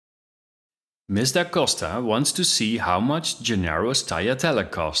Miss Da Costa wants to see how much Gennaro's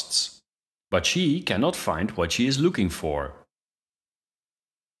tagliatelle costs, but she cannot find what she is looking for.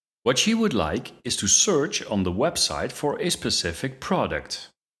 What she would like is to search on the website for a specific product.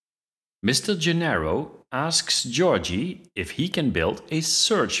 Mr. Gennaro asks Georgie if he can build a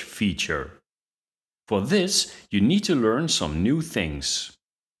search feature. For this, you need to learn some new things.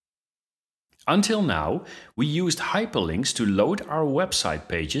 Until now, we used hyperlinks to load our website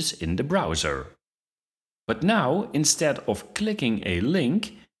pages in the browser. But now, instead of clicking a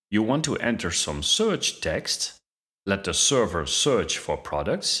link, you want to enter some search text, let the server search for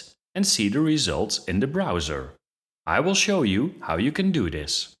products, and see the results in the browser. I will show you how you can do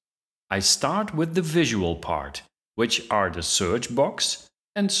this. I start with the visual part, which are the search box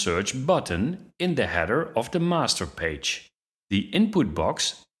and search button in the header of the master page. The input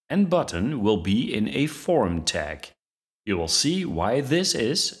box and button will be in a form tag. You will see why this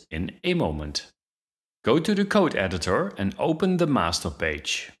is in a moment. Go to the code editor and open the master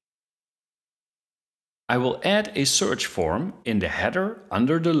page. I will add a search form in the header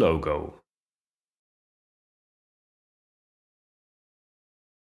under the logo.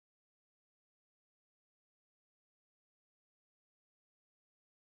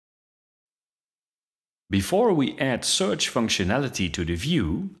 Before we add search functionality to the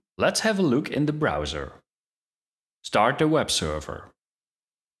view, let's have a look in the browser. Start the web server.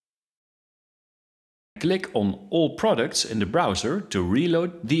 Click on All Products in the browser to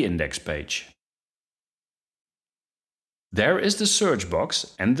reload the index page. There is the search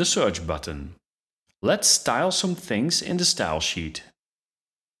box and the search button. Let's style some things in the style sheet.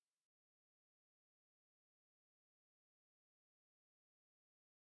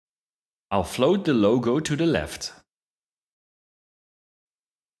 I'll float the logo to the left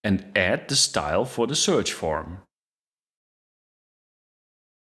and add the style for the search form.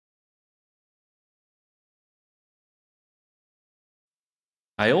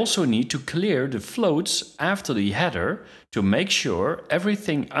 I also need to clear the floats after the header to make sure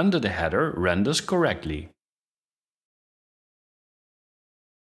everything under the header renders correctly.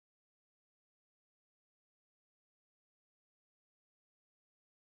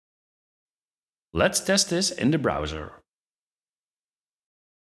 Let's test this in the browser.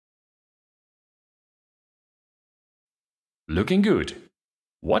 Looking good.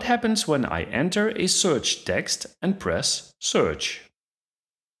 What happens when I enter a search text and press Search?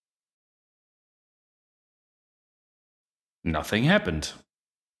 Nothing happened.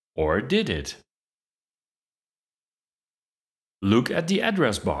 Or did it? Look at the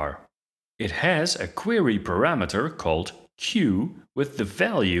address bar. It has a query parameter called Q with the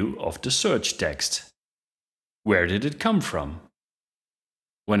value of the search text. Where did it come from?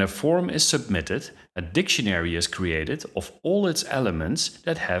 When a form is submitted, a dictionary is created of all its elements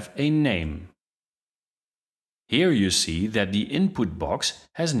that have a name. Here you see that the input box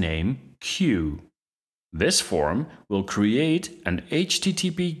has name Q. This form will create an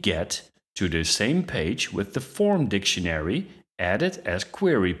HTTP GET to the same page with the form dictionary added as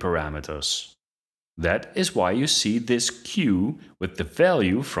query parameters. That is why you see this Q with the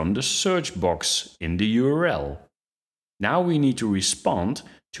value from the search box in the URL. Now we need to respond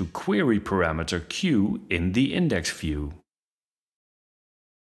to query parameter Q in the index view.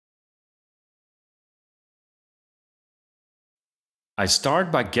 I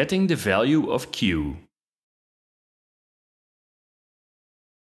start by getting the value of Q.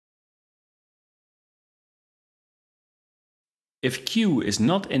 If Q is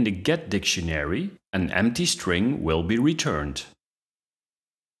not in the GET dictionary, an empty string will be returned.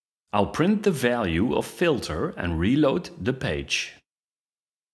 I'll print the value of filter and reload the page.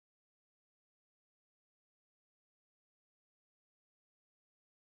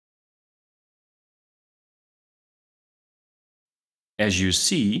 As you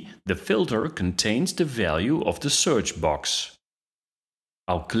see, the filter contains the value of the search box.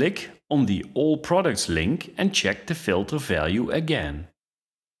 I'll click on the All Products link and check the filter value again.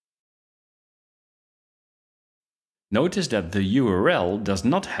 Notice that the URL does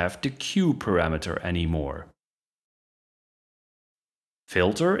not have the Q parameter anymore.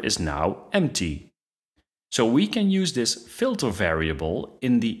 Filter is now empty. So we can use this filter variable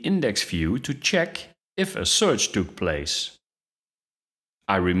in the index view to check if a search took place.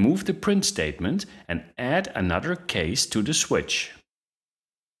 I remove the print statement and add another case to the switch.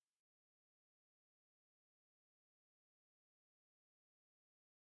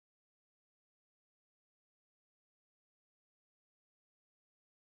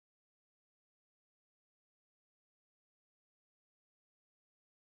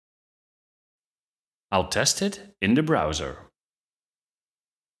 I'll test it in the browser.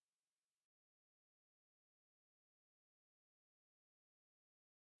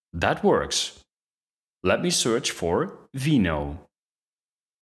 that works. Let me search for vino.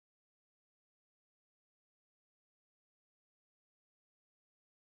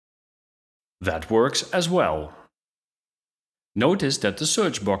 That works as well. Notice that the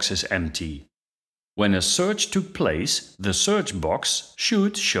search box is empty. When a search took place, the search box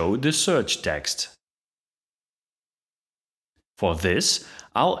should show the search text. For this,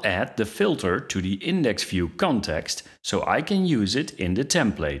 I'll add the filter to the index view context so I can use it in the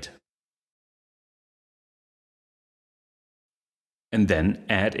template. And then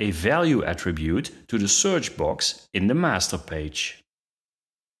add a value attribute to the search box in the master page.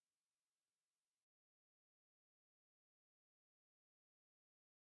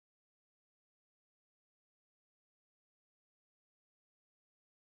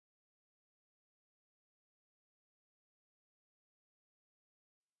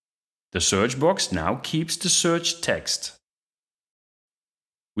 The search box now keeps the search text.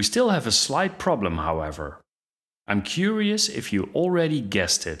 We still have a slight problem, however. I'm curious if you already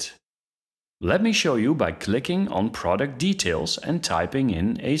guessed it. Let me show you by clicking on product details and typing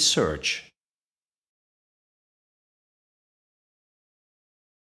in a search.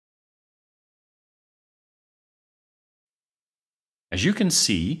 As you can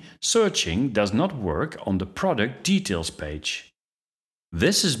see, searching does not work on the product details page.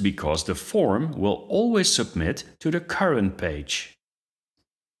 This is because the form will always submit to the current page.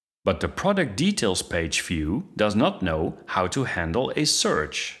 But the product details page view does not know how to handle a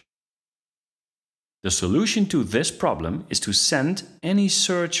search. The solution to this problem is to send any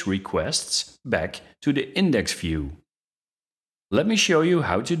search requests back to the index view. Let me show you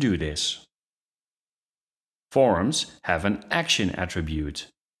how to do this. Forms have an action attribute.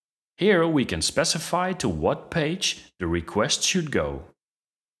 Here we can specify to what page the request should go.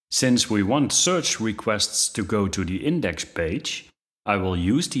 Since we want search requests to go to the index page, I will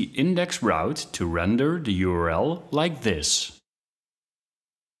use the index route to render the URL like this.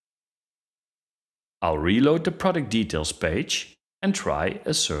 I'll reload the product details page and try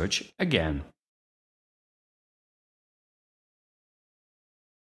a search again.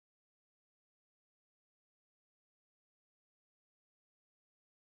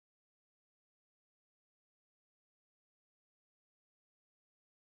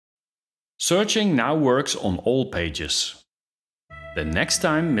 Searching now works on all pages. The next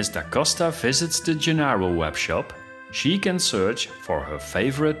time Ms. Da Costa visits the Gennaro webshop, she can search for her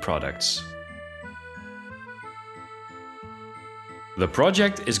favorite products. The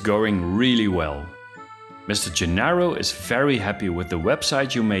project is going really well. Mr. Gennaro is very happy with the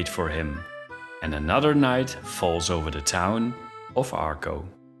website you made for him, and another night falls over the town of Arco.